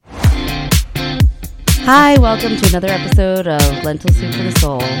Hi, welcome to another episode of Lentil Soup for the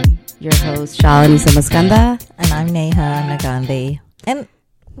Soul. Your host, Shalini Samaskanda. And I'm Neha Nagandhi. And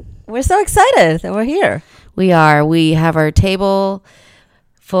we're so excited that we're here. We are. We have our table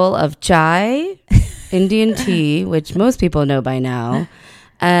full of chai, Indian tea, which most people know by now.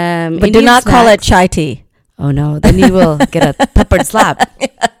 But Indian do not call it snacks. chai tea. Oh, no. Then you will get a peppered slap.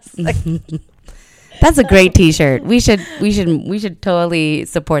 That's a great T-shirt. We should totally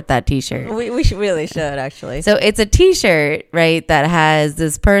support that T-shirt. We really should, actually. So it's a T-shirt, right, that has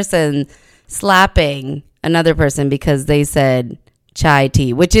this person slapping another person because they said chai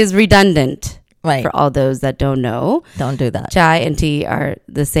tea, which is redundant. Right. For all those that don't know. Don't do that. Chai and tea are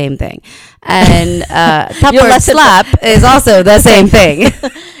the same thing. And Your peppered lesson slap is also the same thing.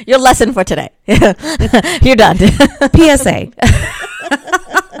 Your lesson for today. You're done. PSA.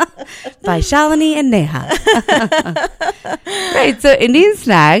 By Shalini and Neha. Right, so Indian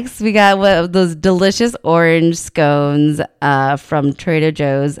snacks, we got one of those delicious orange scones from Trader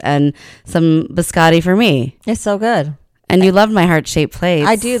Joe's and some biscotti for me. It's so good. And you loved my heart-shaped plates.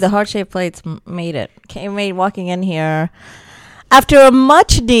 I do. The heart-shaped plates made it. Made walking in here after a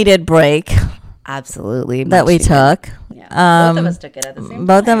much-needed break. Absolutely. That we took. Yeah. Both of us took it at the same time.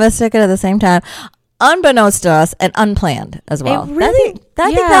 Both of us took it at the same time. Unbeknownst to us and unplanned as well. Really-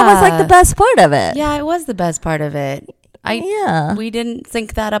 I think that was like the best part of it. Yeah, it was the best part of it. We didn't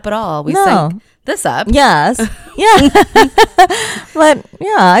sync that up at all. We No. synced this up. Yes. Yeah. But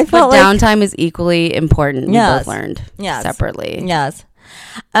yeah, I But felt like downtime is equally important. Yes. We both learned Yes. separately. yes.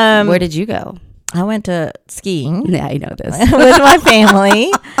 Where did you go? I went to skiing Yeah, I know this. with my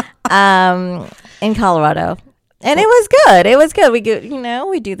family in Colorado. And it was good. It was good. We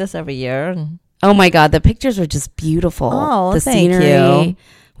do this every year. And Oh my God, the pictures were just beautiful. Oh, the thank scenery you.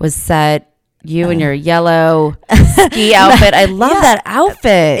 was set. You and your yellow ski outfit. I love Yeah. that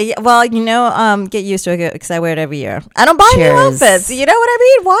outfit. Yeah, well, get used to it because I wear it every year. I don't buy new Cheers. outfits. You know what I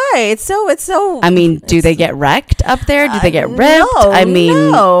mean? Why? It's so. I mean, do they get wrecked up there? Do they get ripped? no, I mean,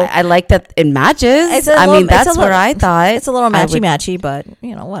 no. I like that it matches. It's a I little- mean, it's a that's little- what I thought. It's a little I would- matchy, but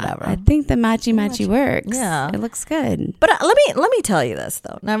whatever. I think the matchy works. Yeah. It looks good. But let me tell you this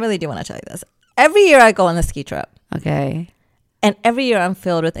though. And I really do want to tell you this. Every year I go on the ski trip, Okay. and every year I'm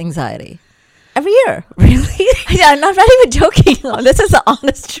filled with anxiety. Every year. Really? Yeah, I'm not even joking. This is the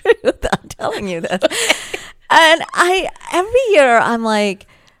honest truth. I'm telling you this. And every year I'm like,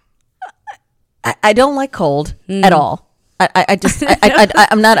 I don't like cold at all.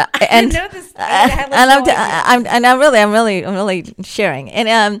 I'm not. And know this. I'm really sharing.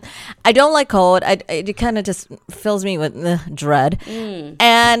 And I don't like cold. It kind of just fills me with dread.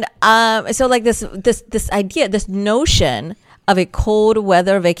 And so like this idea, this notion of a cold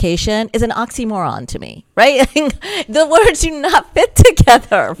weather vacation is an oxymoron to me, right? The words do not fit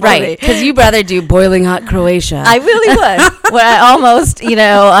together for me. Right. Because you'd rather do boiling hot Croatia. I really would. Where I almost,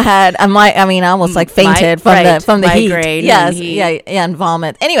 I almost like fainted from the heat. Migraine Yes, and heat. yeah, and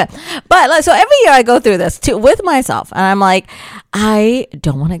vomit. Anyway, but so every year I go through this with myself, and I'm like, I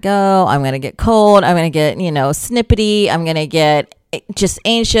don't want to go. I'm gonna get cold. I'm gonna get snippety. I'm gonna get just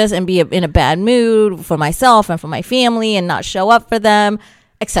anxious and be in a bad mood for myself and for my family and not show up for them,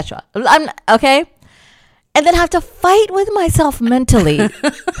 etc. I'm okay. And then have to fight with myself mentally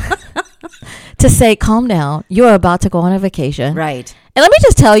to say, calm down. You're about to go on a vacation. Right. And let me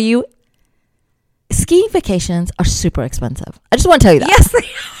just tell you, skiing vacations are super expensive. I just want to tell you that. Yes, they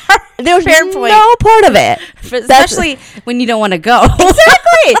are. There's Fair point. no part of it. Especially when you don't want to go.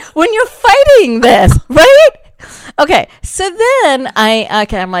 Exactly. When you're fighting this, right? Okay, so then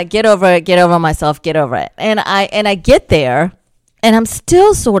I'm like, get over myself, get over it. And I get there, and I'm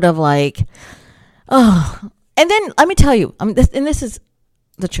still sort of like, oh. And then let me tell you, this is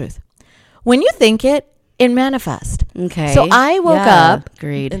the truth. When you think it manifests. Okay. So I woke up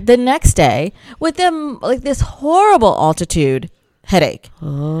Agreed. the next day with this horrible altitude headache.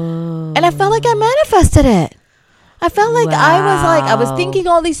 Oh. And I felt like I manifested it. I felt like I was thinking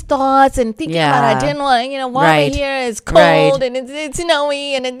all these thoughts and thinking about I didn't want, why am I here? It's cold and it's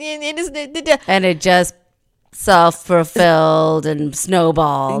snowy and it is. And it just self-fulfilled and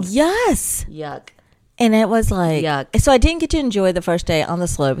snowballed. Yes. Yuck. And it was like, Yuck. so I didn't get to enjoy the first day on the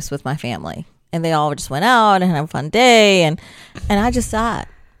slopes with my family. And they all just went out and had a fun day. And I just sat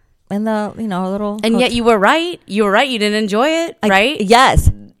in the, little. And yet you were right. You were right. You didn't enjoy it, right? Yes.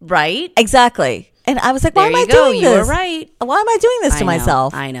 Right? Exactly. And I was like, why There am I you go. doing You this? were right. Why am I doing this to I know.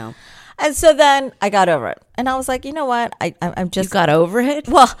 myself? I know. And so then I got over it. And I was like, you know what? I'm just. You got over it?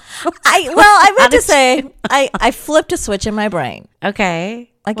 Well, I meant to say, I flipped a switch in my brain.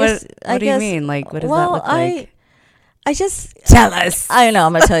 Okay. I guess. What do you mean? Like, what does that look like? I just Tell us. I know.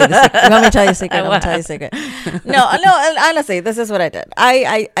 I'm gonna tell you the secret. You want me to tell you a secret? I'm gonna tell you a secret. No. And honestly, this is what I did.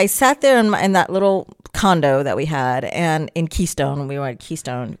 I sat there in that little condo that we had, and in Keystone, we were at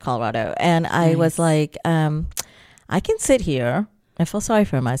Keystone, Colorado, and I was like, I can sit here and feel sorry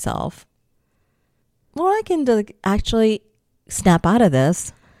for myself, or I can actually snap out of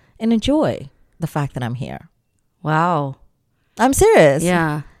this and enjoy the fact that I'm here. Wow. I'm serious.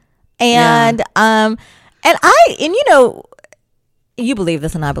 Yeah. And you believe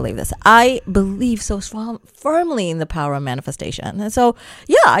this and I believe this. I believe so firmly in the power of manifestation. And so,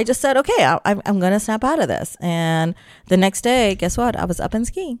 yeah, I just said, okay, I'm going to snap out of this. And the next day, guess what? I was up and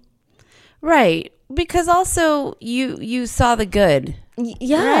skiing. Right. Because also you saw the good.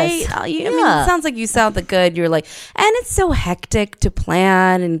 Yes. Right? I mean, it sounds like you saw the good. You're like, and it's so hectic to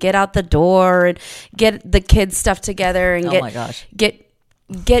plan and get out the door and get the kids' stuff together and my gosh.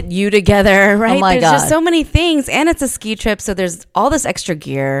 get you together, right? Oh my there's God. just so many things, and it's a ski trip, so there's all this extra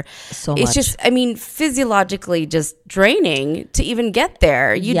gear. So it's much. just, I mean, physiologically just draining to even get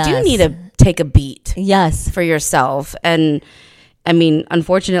there. You do Yes. need to take a beat Yes. for yourself. And I mean,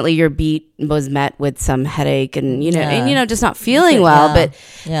 unfortunately, your beat was met with some headache and just not feeling well.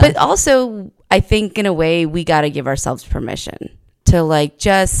 But also, I think in a way we got to give ourselves permission to like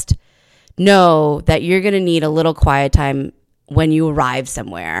just know that you're going to need a little quiet time when you arrive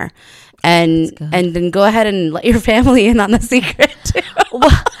somewhere, and then go ahead and let your family in on the secret too.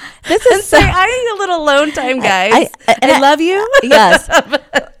 Well, this is Say, I need a little alone time, guys. I love you. Yes.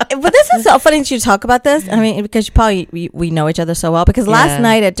 But this is so funny that you talk about this. I mean, because we know each other so well. Because last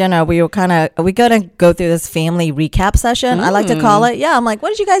night at dinner, we were gonna go through this family recap session. I like to call it. Yeah, I'm like,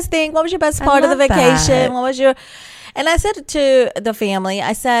 what did you guys think? What was your best part of the vacation? that. What was your? And I said to the family,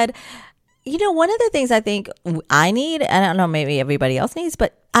 I said, one of the things I think I need, and I don't know, maybe everybody else needs,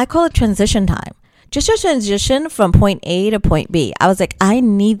 but I call it transition time. Just a transition from point A to point B. I was like, I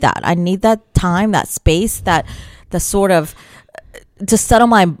need that. I need that time, that space, the sort of to settle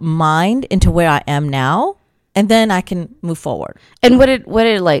my mind into where I am now, and then I can move forward. And what did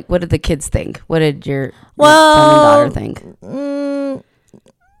the kids think? What did your son and daughter think?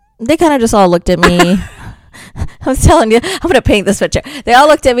 They kind of just all looked at me. I was telling you, I'm going to paint this picture. They all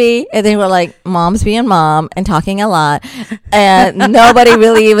looked at me and they were like, Mom's being mom and talking a lot. And nobody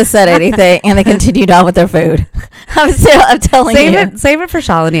really even said anything. And they continued on with their food. I'm telling you. Save it for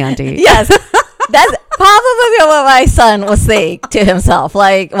Shalini, Auntie. Yes. That's probably what my son was saying to himself,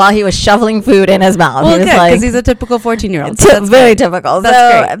 like while he was shoveling food in his mouth. Well, he was good, like, because he's a typical 14-year-old. very typical. That's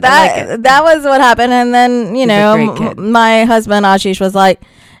so great. I like that was what happened. And then, a great kid. my husband, Ashish, was like,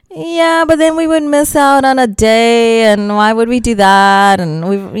 yeah, but then we would miss out on a day, and why would we do that? And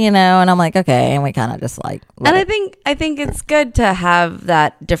and I'm like, okay, and we kind of just like. And I think it's good to have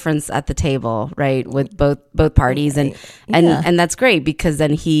that difference at the table, right, with both parties, and that's great because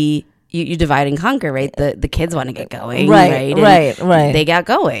then you divide and conquer, right? The kids want to get going, right? Right. They got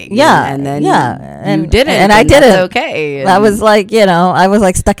going, yeah, and then and you didn't, and I didn't. Okay, I was like, I was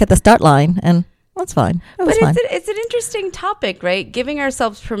like stuck at the start line, and. That's fine. It's an interesting topic, right? Giving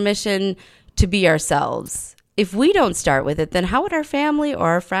ourselves permission to be ourselves. If we don't start with it, then how would our family or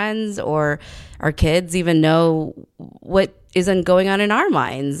our friends or our kids even know what isn't going on in our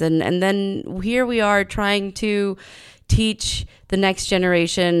minds? And then here we are trying to teach the next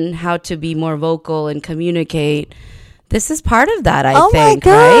generation how to be more vocal and communicate. This is part of that, I think. Oh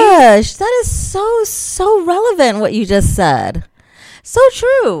my gosh, that is so relevant what you just said. So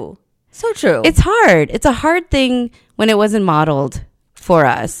true. So true. It's hard. It's a hard thing when it wasn't modeled for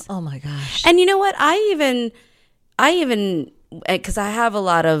us. Oh my gosh. And you know what? I even, because I have a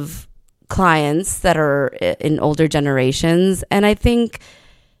lot of clients that are in older generations, and I think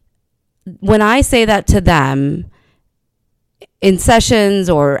when I say that to them in sessions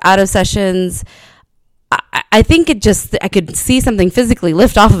or out of sessions, I think I could see something physically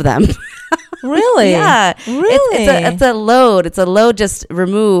lift off of them. Really? Yeah. Really? It's a load. It's a load just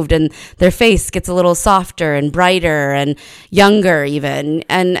removed, and their face gets a little softer and brighter and younger even.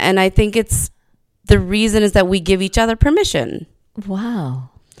 And I think it's the reason is that we give each other permission. Wow.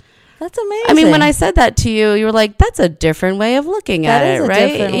 That's amazing. I mean, when I said that to you, you were like, that's a different way of looking at it, right? That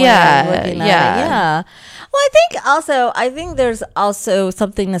is a different way of looking at it. Yeah. Well, I think there's also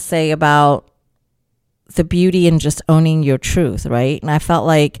something to say about the beauty in just owning your truth, right? And I felt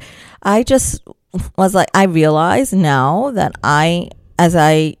like I just was like, I realize now that as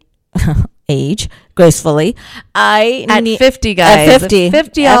I age gracefully, at 50, guys. At 50.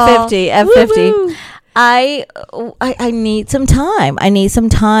 I need some time. I need some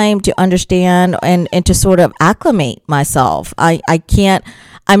time to understand and to sort of acclimate myself. I can't.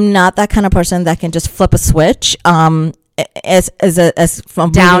 I'm not that kind of person that can just flip a switch. As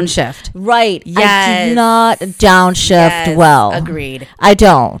from Downshift. Right. Yes. I do not downshift well. Agreed. I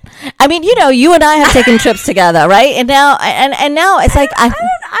don't. I mean, you and I have taken trips together, right? And now it's like I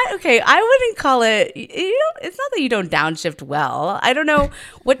wouldn't call it. It's not that you don't downshift well. I don't know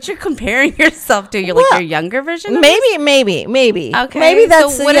what you're comparing yourself to. You're like your younger version. Of maybe. Okay. Maybe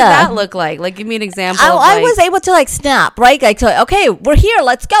that's so. What did that look like? Like, give me an example. I was able to like snap, right? Like, okay, we're here.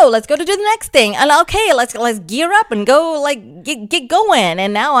 Let's go. Let's go to do the next thing. And okay, let's gear up and go. Like get going.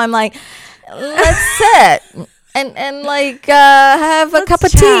 And now I'm like, let's sit and like have a cup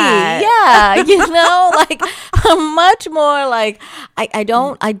of tea. Yeah, like I'm much more like I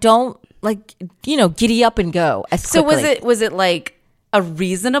don't like giddy up and go as quickly. So was it like a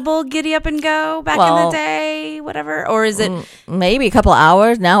reasonable giddy up and go back in the day, whatever, or is it maybe a couple of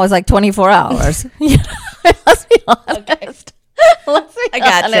hours? Now it's like 24 hours. Let's be honest. Okay. I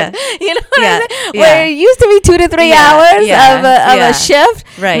gotcha. You know what I mean? Where it used to be 2 to 3 hours of a shift.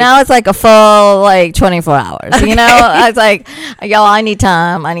 Right. Now it's like a full like 24 hours. Okay. It's like, yo, I need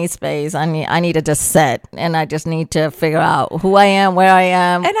time. I need space. I need to just sit, and I just need to figure out who I am, where I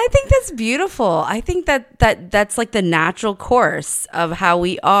am. And I think that's beautiful. I think that's like the natural course of how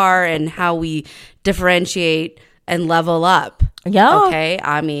we are and how we differentiate and level up. Yeah. Okay.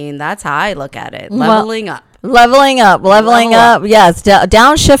 I mean, that's how I look at it. Leveling up. Leveling up. Yes,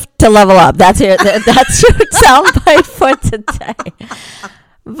 downshift to level up. That's it. That's your soundbite for today.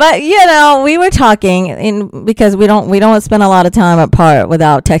 But we were talking because we don't spend a lot of time apart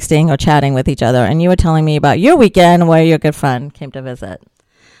without texting or chatting with each other. And you were telling me about your weekend where your good friend came to visit.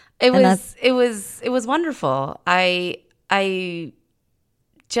 It was wonderful. I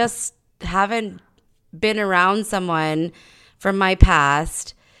just haven't been around someone from my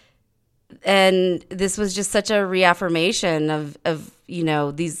past. And this was just such a reaffirmation of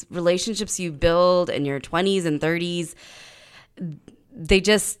these relationships you build in your 20s and 30s.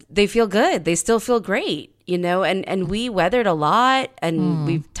 They feel good. They still feel great, and we weathered a lot, and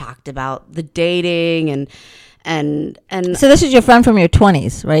we've talked about the dating and so this is your friend from your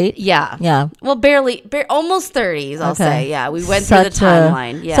 20s, right? Yeah. Well, almost 30s, I'll say. Yeah, we went through the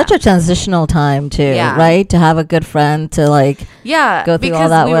timeline. Such a transitional time too, right? To have a good friend to like go through all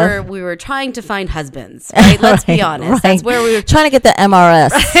that with. We were trying to find husbands, right? Let's be honest. Right. That's where we were trying to get the MRS.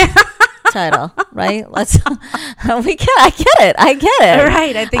 Title, right? I get it.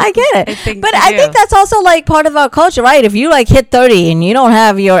 Right. I get it. But I think that's also like part of our culture, right? If you like hit 30 and you don't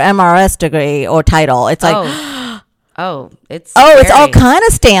have your MRS degree or title, it's like it's all kind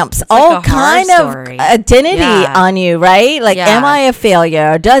of stamps, it's all like kind of identity on you, right? Like, am I a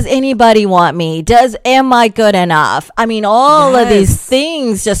failure? Does anybody want me? Am I good enough? I mean, all of these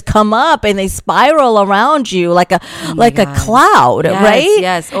things just come up and they spiral around you like a cloud, right?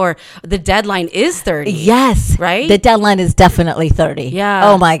 Yes. Or the deadline is 30. Yes. Right? The deadline is definitely 30. Yeah.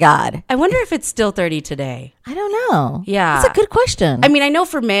 Oh my God. I wonder if it's still 30 today. I don't know. Yeah. That's a good question. I mean, I know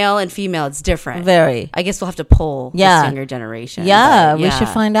for male and female it's different. Very. I guess we'll have to poll this younger generation. Yeah, we should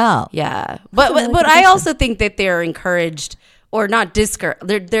find out. Yeah. But I also think that they're encouraged or not discouraged.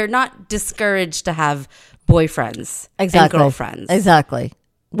 They're not discouraged to have boyfriends and girlfriends. Exactly.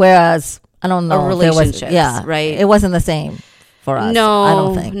 Whereas, I don't know. Or relationships, right? It wasn't the same for us. No, I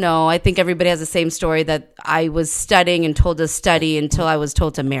don't think. No, I think everybody has the same story that I was studying and told to study until I was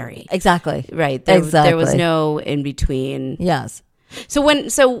told to marry. Exactly. Right. There was no in between. Yes. So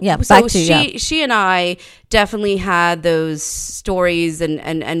she and I definitely had those stories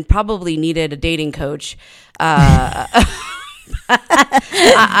and probably needed a dating coach. I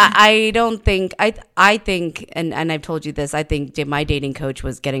don't think I think and I've told you this. I think my dating coach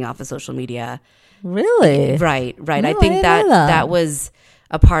was getting off of social media. Really? Right. I think that was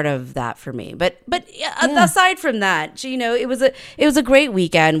a part of that for me. But aside from that, it was a great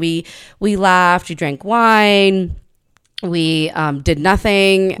weekend. We laughed, we drank wine. We did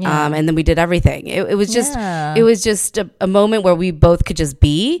nothing, and then we did everything. It was just a moment where we both could just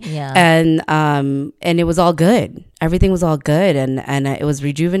be, and it was all good. Everything was all good, and it was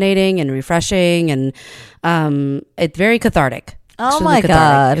rejuvenating and refreshing, and it's very cathartic. Oh my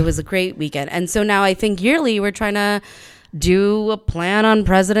God! It was a great weekend, and so now I think yearly we're trying to do a plan on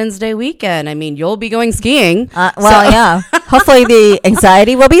President's Day weekend. I mean, you'll be going skiing. Hopefully the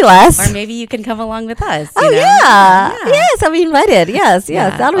anxiety will be less. Or maybe you can come along with us. Yes, I'm invited. Yes,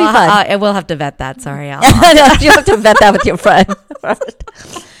 that'll be fun. We'll have to vet that. Sorry, you have to vet that with your friend.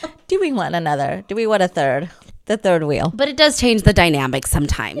 Do we want another? Do we want a third the third wheel. But it does change the dynamic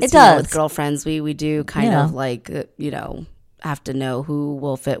sometimes. It You know, does. with girlfriends, we do kind of like, have to know who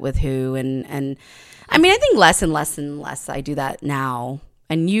will fit with who. And I mean, I think less and less and less I do that now.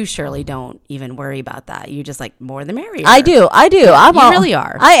 And you surely don't even worry about that. You just like more the merrier. I do. You really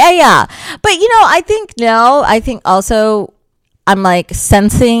are. Yeah. But I think also I'm like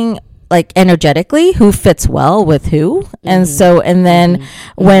sensing like energetically who fits well with who. And so, and then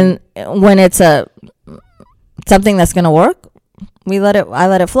when it's something that's going to work, I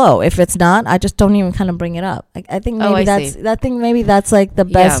let it flow. If it's not, I just don't even kind of bring it up. I think maybe that's like the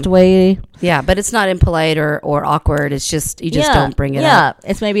best way. Yeah, but it's not impolite or awkward. It's just you just don't bring it up.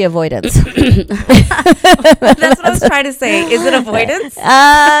 Yeah, it's maybe avoidance. That's what I was trying to say. Is it avoidance?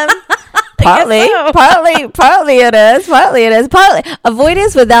 Partly it is. Partly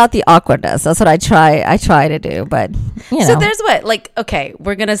avoidance without the awkwardness. That's what I try to do. But so there's okay,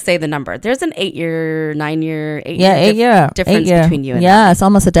 we're gonna say the number. There's an 8 year, 9 year, 8 year difference between you and I. I. It's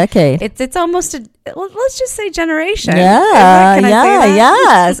almost a decade. It's almost let's just say generation.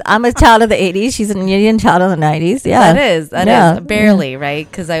 Yes. I'm a child of the 80s. She's an Indian child of the 90s. Yeah, that is barely right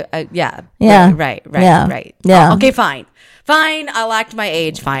because right. Yeah. Oh, okay, fine. I'll act my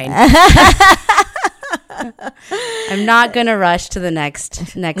age. Fine. I'm not gonna rush to the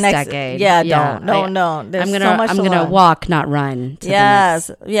next decade. Yeah, don't. No. I'm gonna walk, not run. Yes.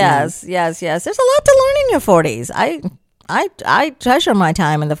 There's a lot to learn in your 40s. I treasure my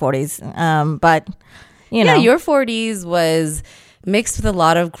time in the 40s. But your 40s was mixed with a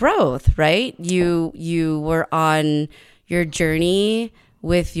lot of growth, right? You were on your journey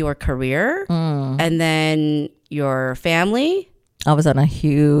with your career, and then your family. I was on a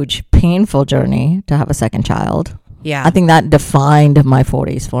huge, painful journey to have a second child. Yeah. I think that defined my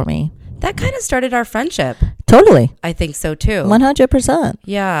 40s for me. That kind of started our friendship. Totally. I think so too. 100%.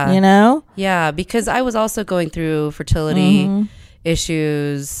 Yeah. Yeah, because I was also going through fertility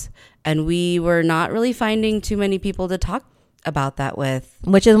issues, and we were not really finding too many people to talk about that with.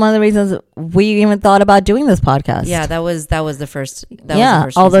 Which is one of the reasons we even thought about doing this podcast. Yeah, that was the first.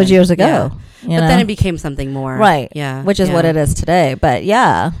 All those years ago. Yeah. But then it became something more. Right. Yeah. Which is what it is today. But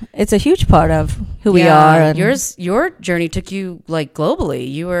yeah, it's a huge part of who we are. And your journey took you like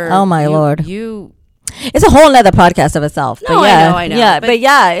globally. You were. Oh my Lord. It's a whole nother podcast of itself. No, I know. Yeah, but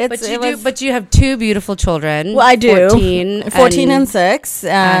you have two beautiful children. Well, I do. 14 and 6.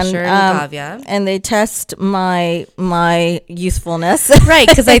 And, Asher and Kavya. And they test my youthfulness. Right,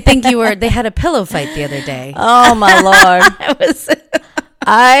 because I think they had a pillow fight the other day. Oh my Lord. It was in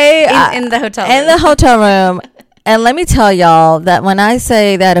the hotel room. In the hotel room. And let me tell y'all that when I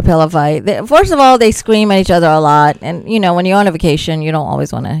say they had a pillow fight, first of all, they scream at each other a lot. And, when you're on a vacation, you don't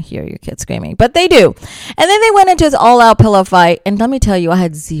always want to hear your kids screaming. But they do. And then they went into this all-out pillow fight. And let me tell you, I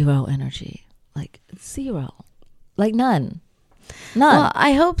had zero energy. Like, zero. Like, none. Well,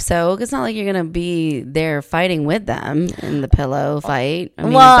 I hope so. It's not like you're going to be there fighting with them in the pillow fight. I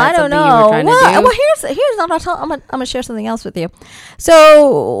mean, I don't know. Here's I'm going to share something else with you.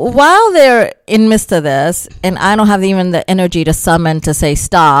 So while they're in midst of this, and I don't have even the energy to summon to say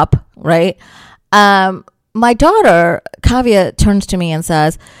stop, right? My daughter, Kavya, turns to me and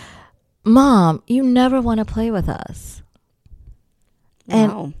says, "Mom, you never want to play with us."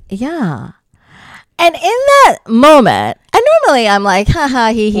 Wow. And yeah. And in that moment, and normally I'm like,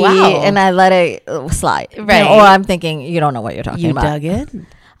 ha, he, wow. And I let it slide. Right. Or I'm thinking, you don't know what you're talking about. You dug it?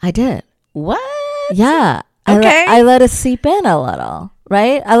 I did. What? Yeah. Okay. I let it seep in a little,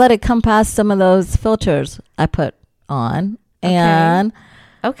 right? I let it come past some of those filters I put on. And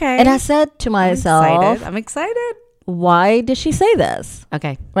I said to myself, I'm excited. Why did she say this?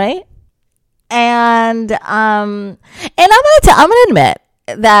 Okay. Right? And I'm gonna admit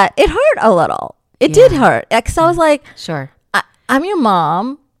that it hurt a little. It did hurt. Because I was like, sure, I'm your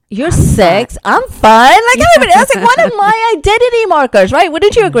mom. You're 6. I'm fun. Like everybody. That's like one of my identity markers, right?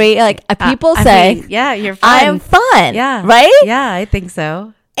 Wouldn't you agree? Like people say, you're fun. I am fun. Yeah. Right? Yeah, I think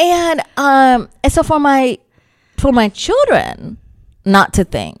so. And so for my children not to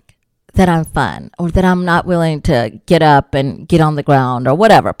think that I'm fun or that I'm not willing to get up and get on the ground or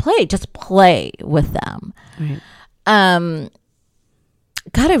whatever, just play with them. Right.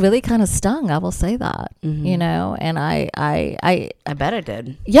 God, it really kind of stung. I will say that, and I bet it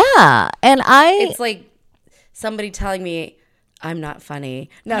did. Yeah. And it's like somebody telling me I'm not funny.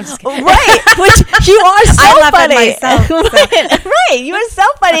 No, I'm just kidding. Right, which you are so I laugh at funny. myself, so. Right, you are so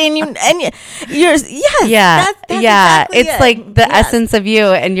funny, and you're yes, Yeah, that's yeah. exactly It's it. like the Yes. essence of you,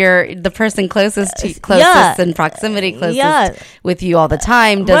 and you're the person closest Yeah. in proximity, closest Yeah. with you all the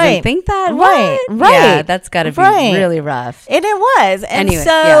time. Doesn't Right. think that. Right. What? Right. Yeah, that's got to be Right. really rough. And it was, and Anyway,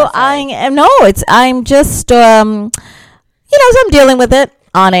 so yeah, I sorry. am I'm just so I'm dealing with it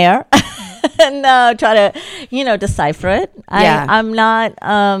on air. And try to decipher it. Yeah. I'm not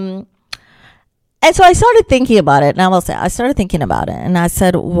and so I started thinking about it, and I started thinking about it, and I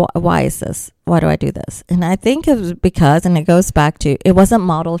said, why is this? Why do I do this? And I think it was because, and it goes back to, it wasn't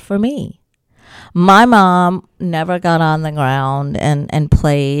modeled for me. My mom never got on the ground and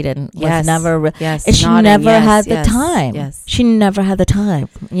played, and was Yes. never, Yes. and she Nodding. never Yes. had the Yes. time. Yes. She never had the time.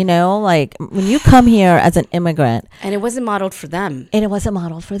 Like when you come here as an immigrant, And it wasn't modeled for them. and it wasn't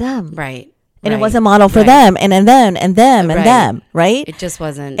modeled for them. Right. And it Right. wasn't modeled for Right. them, and them, and them, and Right. them, right? It just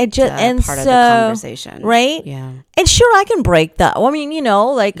wasn't It just and part so of the conversation. right, Yeah. and sure, I can break that. I mean,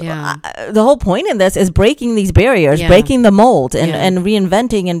 Yeah. the whole point in this is breaking these barriers, Yeah. breaking the mold, and Yeah. and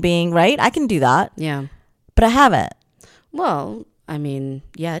reinventing and being right. I can do that, Yeah. but I haven't Well, I mean,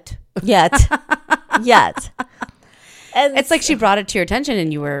 yet. yet, yet. And It's like she brought it to your attention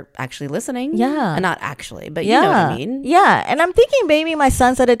and you were actually listening. Yeah. Not actually, but you know what I mean. Yeah. And I'm thinking maybe my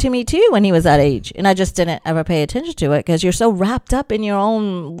son said it to me too when he was that age. And I just didn't ever pay attention to it because you're so wrapped up in your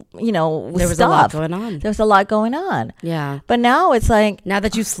own, There was stuff. a lot going on. There's a lot going on. Yeah. But now it's like, Now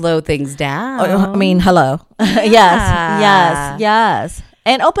that you slow things down. I mean, hello. Yes.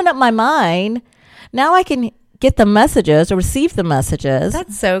 And open up my mind. Now I can get the messages or receive the messages.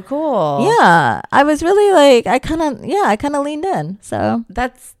 That's so cool. Yeah. I was really like, I kind of leaned in. So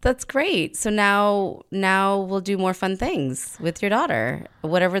That's great. So now we'll do more fun things with your daughter,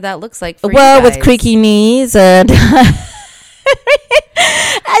 whatever that looks like for you with guys. creaky knees and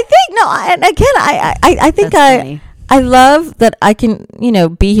I think no, and again, I think That's funny. I love that I can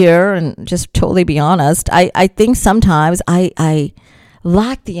be here and just totally be honest. I think sometimes I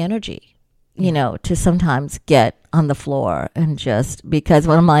lack the energy, to sometimes get on the floor and just because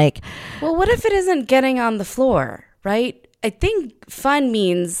when I'm like, Well, what if it isn't getting on the floor, right? I think fun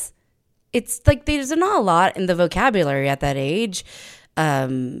means it's like there's not a lot in the vocabulary at that age.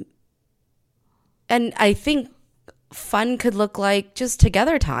 And I think fun could look like just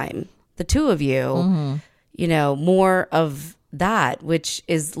together time, the two of you, more of that, which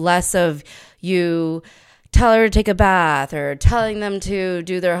is less of you tell her to take a bath or telling them to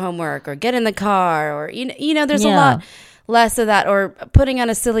do their homework or get in the car or, there's a lot less of that, or putting on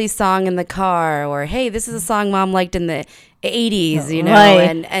a silly song in the car, or, hey, this is a song mom liked in the 80s,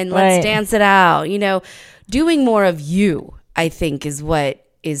 Right. and Right. let's dance it out, doing more of you, I think is what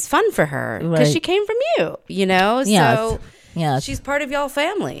is fun for her because Right. she came from you, Yes. so Yes. she's part of y'all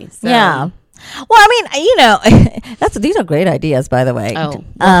family. So. Yeah. Well, I mean, these are great ideas, by the way. Oh,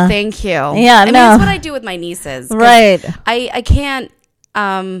 well, thank you. yeah, I mean, no. it's what I do with my nieces. 'Cause Right. I can't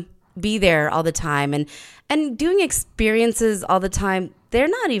be there all the time, and doing experiences all the time. They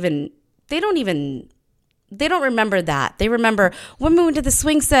don't remember that. They remember when we went to the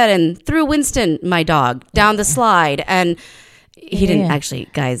swing set and threw Winston, my dog, down the slide, and he didn't actually,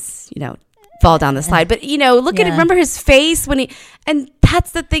 guys, fall down the slide. But look at it. Remember his face when and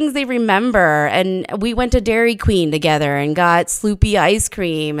that's the things they remember. And we went to Dairy Queen together and got Sloopy ice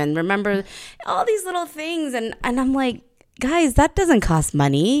cream, and remember all these little things. And I'm like, guys, that doesn't cost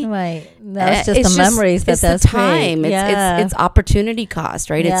money. Right. That's just It's the memories it's that's the time. great. It's opportunity cost,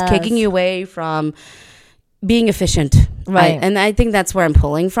 right? Yes. It's kicking you away from being efficient. Right. And I think that's where I'm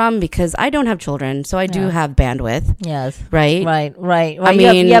pulling from, because I don't have children, so I do have bandwidth. Yes. Right. Right. I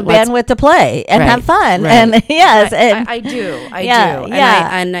mean, you have bandwidth to play and Right, have fun. right. And yes. I do. I Yeah, do.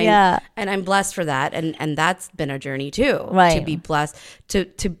 yeah. And I'm blessed for that. And that's been a journey too. Right. To be blessed, to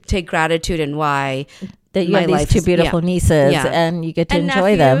take gratitude in why that you my have these life two is- beautiful yeah. nieces Yeah. and you get to and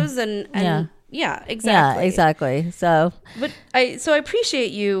enjoy them. nephews and Yeah. yeah, exactly. Yeah, exactly. So But I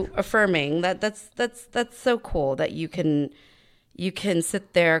appreciate you affirming that. That's so cool that you can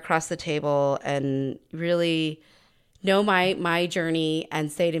sit there across the table and really know my journey and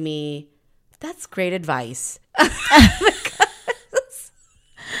say to me, that's great advice. well,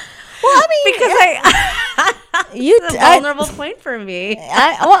 I mean, Because it's a vulnerable point for me.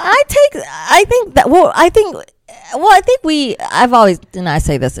 I've always, and I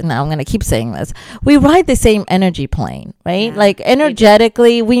say this, and I'm going to keep saying this. We ride the same energy plane, right? Yeah, like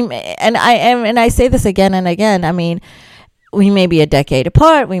energetically, and I say this again and again. I mean, we may be a decade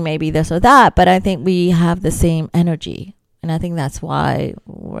apart, we may be this or that, but I think we have the same energy. And I think that's why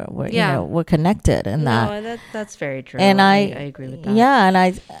we're Yeah. we're connected in that. No, that's very true. And I agree with that. Yeah, and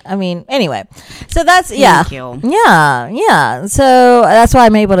I mean, anyway. So that's Thank you. Yeah. So that's why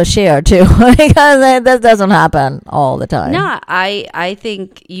I'm able to share too, because that doesn't happen all the time. No, I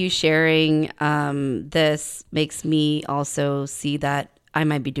think you sharing this makes me also see that I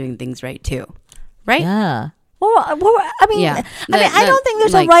might be doing things right too. Right? Yeah. Well, I mean, Yeah. I don't think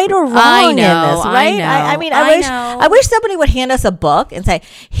there's like, a right or wrong I know, in this, right? I I mean, know. I wish somebody would hand us a book and say,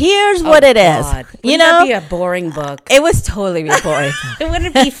 "Here's what it is." God. You Wouldn't know, that be a boring book. it was totally boring. It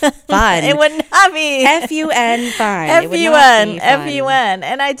wouldn't be fun. It would not be FUN fun. It would not FUN, be fun. FUN,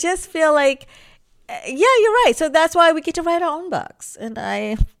 and I just feel like, yeah, you're right. So that's why we get to write our own books, and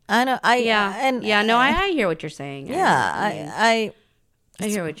I know, Yeah. No, I hear what you're saying. I I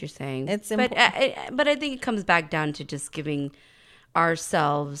hear what you're saying. It's but I think it comes back down to just giving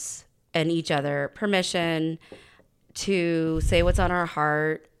ourselves and each other permission to say what's on our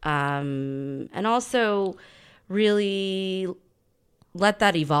heart, and also really let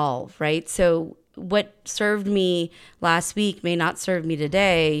that evolve, right? So what served me last week may not serve me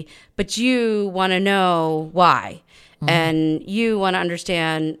today, but you want to know why. And you want to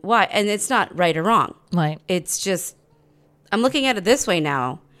understand why. And it's not right or wrong. right. It's just, I'm looking at it this way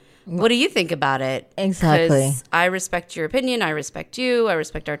now. What do you think about it? Exactly. 'Cause I respect your opinion. I respect you. I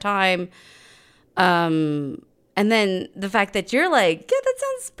respect our time. And then the fact that you're like, yeah, that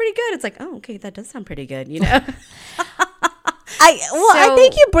sounds pretty good. It's like, oh, okay, that does sound pretty good, you know? I So-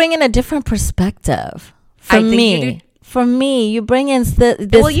 think you bring in a different perspective. For I think me, you do. for me, you bring in this.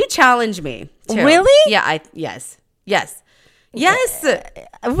 Well, you challenge me too. Really? Yeah. Yes.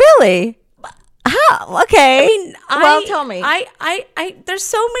 Really? How? Okay. I mean, well, tell me. I there's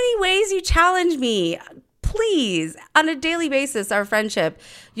so many ways you challenge me. Please, on a daily basis, our friendship,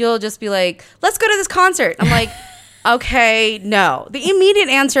 you'll just be like, let's go to this concert. I'm like, okay, no. The immediate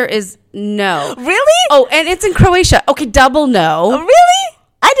answer is no. Really? Oh, and it's in Croatia. Okay, double no. Really?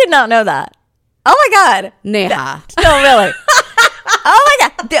 I did not know that. Oh my God. Neha. No, really. Oh my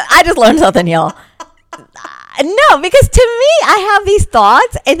God. Dude, I just learned something, y'all. No, because to me, I have these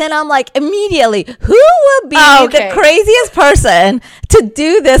thoughts, and then I'm like, immediately, who would be Okay. the craziest person to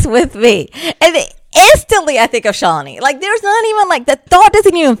do this with me? And instantly, I think of Shalini. Like, there's not even like the thought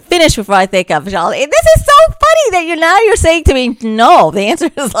doesn't even finish before I think of Shalini. This is so funny that you're saying to me, no. The answer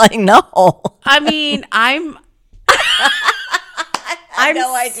is like no. I mean, I'm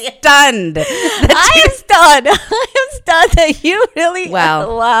no idea. stunned. I am stunned. I am stunned that you really.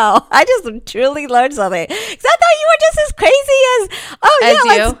 Wow. Wow. I just truly learned something. Because I thought you were just as crazy as, As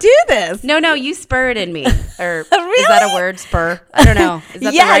yeah, let's you? do this. No, you spurred in me. Or is Really? that a word? Spur? I don't know. Is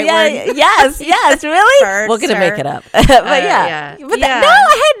that the right word? Yes, really? Spurred, We're going to sir. make it up. But yeah. yeah. But Yeah. no,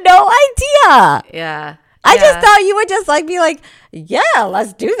 I had no idea. Yeah. I just Yeah. thought you would just like be like, yeah,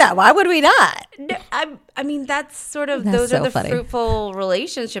 let's do that. Why would we not? No, I mean, that's sort of, That's those so are the funny. fruitful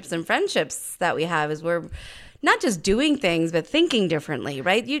relationships and friendships that we have, is we're not just doing things, but thinking differently,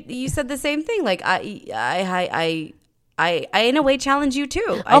 right? You said the same thing. Like, I in a way challenge you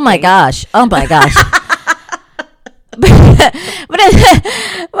too. Oh my gosh.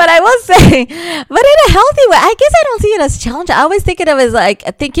 but I will say, but in a healthy way, I guess I don't see it as a challenge. I always think of it as like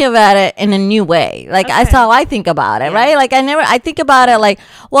thinking about it in a new way. Like that's Okay. how I think about it, Yeah. right? Like I think about it like,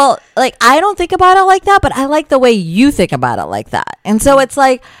 well, like I don't think about it like that, but I like the way you think about it like that. And so it's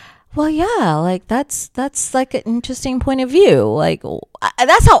like, well, yeah, like that's like an interesting point of view. Like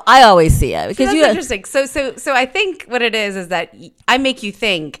that's how I always see it, because That's you, interesting. So I think what it is that I make you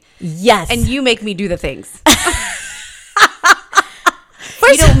think, yes, and you make me do the things.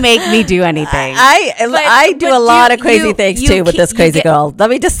 You don't make me do anything. I do but a lot of you- crazy you- things you too with keep- this you crazy get- girl. Let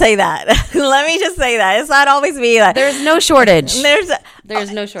me just say that. Let me just say that. It's not always me. That There's no shortage.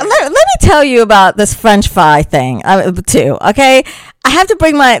 there's No shortage. let me tell you about this French fry thing too. Okay, I have to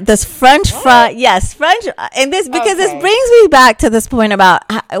bring this French fry. Yes, French, and this because this Okay. brings me back to this point about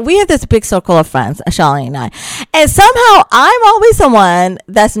we have this big circle of friends, Shalini and I, and somehow I'm always the one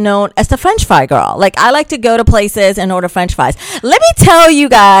that's known as the French fry girl. Like I like to go to places and order French fries. Let me tell you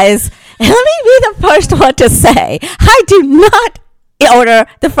guys. Let me be the first one to say I do not order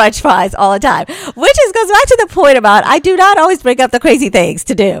the French fries all the time, which goes back to the point about I do not always bring up the crazy things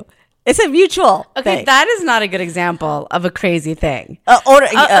to do. It's a mutual Okay, thing. that is not a good example of a crazy thing.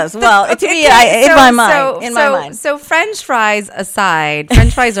 Yes, well, to me, in my mind. So French fries aside,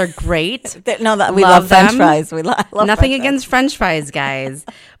 French fries are great. We Love love French them. fries. We love Nothing French against French fries, guys.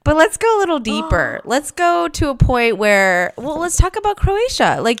 But let's go a little deeper. Let's go to a point where, well, let's talk about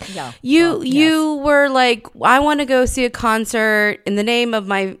Croatia. Like you were like, I want to go see a concert in the name of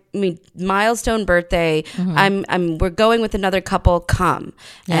my milestone birthday. We're going with another couple. Come.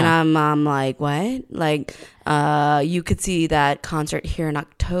 And I'm like, what? Like, you could see that concert here in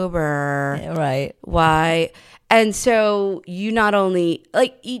October. Right. Why? And so you not only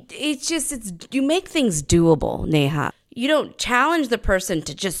like you make things doable, Neha. You don't challenge the person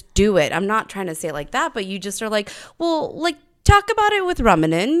to just do it. I'm not trying to say it like that, but you just are like, well, like talk about it with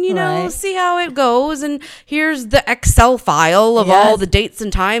Ramanan, you know, see how it goes. And here's the Excel file of all the dates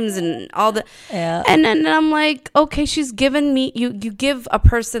and times and all the, and then I'm like, okay, she's given me, you give a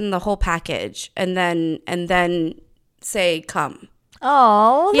person the whole package and then say, come.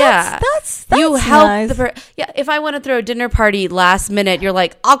 Oh, that's you help nice. If I want to throw a dinner party last minute, you're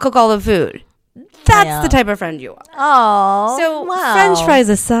like, I'll cook all the food. That's the type of friend you are. Oh, so wow. French fries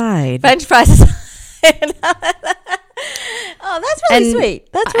aside. Oh, that's really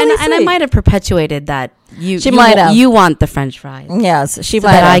sweet. That's really sweet. And I might have perpetuated that. You want the French fries. Yes, she so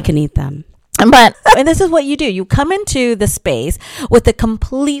might that have. I can eat them. But and this is what you do. You come into the space with a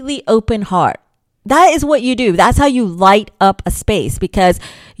completely open heart. That is what you do. That's how you light up a space, because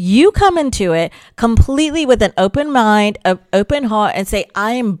you come into it completely with an open mind, an open heart, and say,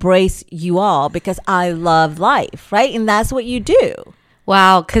 I embrace you all because I love life, right? And that's what you do.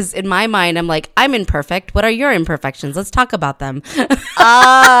 Wow, because in my mind, I'm like, I'm imperfect. What are your imperfections? Let's talk about them.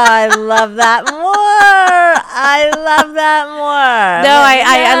 I love that more. No,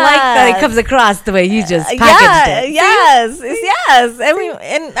 I like that it comes across the way you just packaged it. Yes.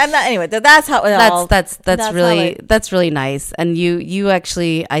 Anyway, that's how it all. That's really nice. And you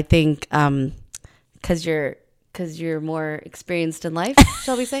actually, I think, because you're more experienced in life,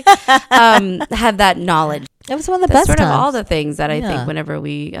 shall we say, have that knowledge. It was one of the best sort times. of all the things that I think whenever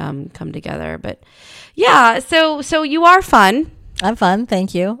we come together. But yeah, so you are fun. I'm fun,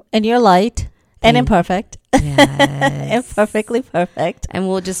 thank you. And you're light and imperfect. Yes. Imperfectly perfect. And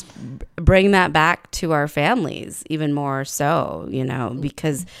we'll just bring that back to our families even more so, you know,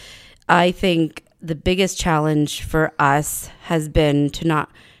 because I think the biggest challenge for us has been to not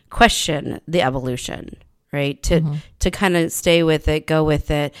question the evolution. Right. To kind of stay with it, go with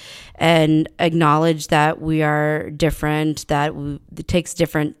it, and acknowledge that we are different, that it takes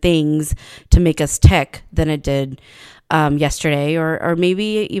different things to make us tick than it did yesterday or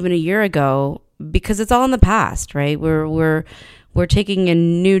maybe even a year ago, because it's all in the past. Right. We're taking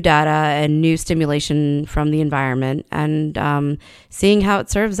in new data and new stimulation from the environment and seeing how it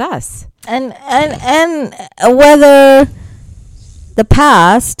serves us. And whether the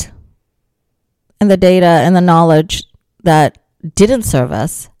past and the data and the knowledge that didn't serve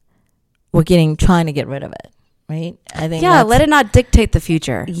us, we're trying to get rid of it, right? I think let it not dictate the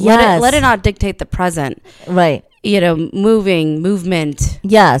future. Yes. Let it not dictate the present. Right. You know, movement.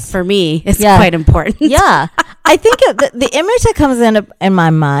 Yes. For me, is quite important. Yeah. I think the image that comes in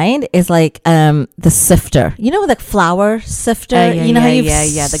my mind is like the sifter. You know, the flour sifter. You know how you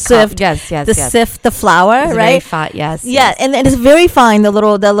sift. Sift the flour, it's right? Very fine. Yes. Yeah, and it's very fine. The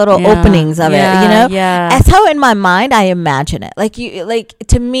little openings of it. You know. Yeah. That's how in my mind I imagine it. Like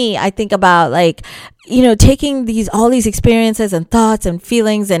to me, I think about like, you know, taking all these experiences and thoughts and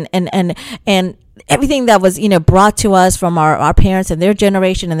feelings and everything that was, you know, brought to us from our parents and their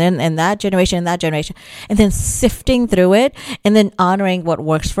generation and that generation and then sifting through it and then honoring what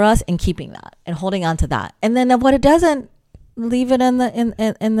works for us and keeping that and holding on to that, and then what it doesn't, leave it in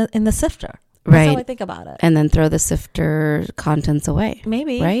the sifter. That's how I think about it. And then throw the sifter contents away.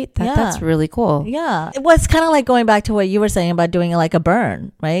 Maybe. Right? That's really cool. Yeah. It was kind of like going back to what you were saying about doing like a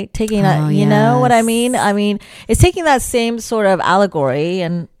burn, right? Taking that, you know what I mean? I mean, it's taking that same sort of allegory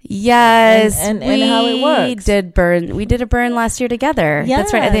and and how it works. We did a burn last year together. Yes.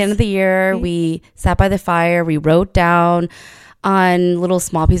 That's right. At the end of the year, we sat by the fire. We wrote down on little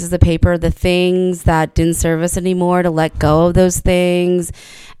small pieces of paper the things that didn't serve us anymore, to let go of those things,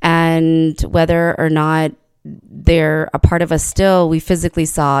 and whether or not they're a part of us still, we physically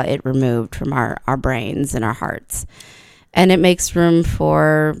saw it removed from our brains and our hearts, and it makes room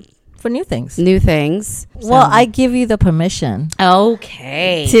for new things. Well, I give you the permission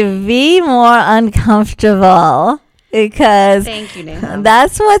to be more uncomfortable, because thank you, Neha.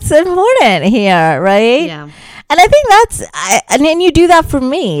 That's what's important here, right? Yeah. And I think and then you do that for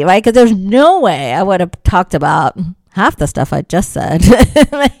me, right? Because there's no way I would have talked about half the stuff I just said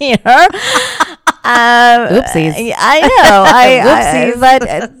here. Oopsies. I know. But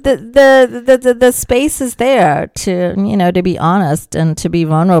the space is there to, you know, to be honest and to be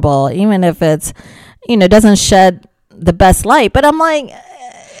vulnerable, even if it's, you know, doesn't shed the best light. But I'm like,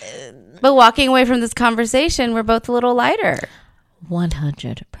 But walking away from this conversation, we're both a little lighter.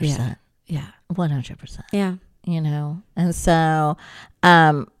 100%. Yeah. 100%. Yeah. You know, and so,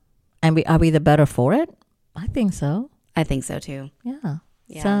 and are we the better for it? I think so. I think so too. Yeah.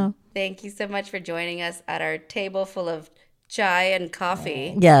 Yeah. So, thank you so much for joining us at our table full of chai and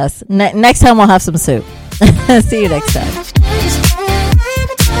coffee. yes. Next time we'll have some soup. See you next time.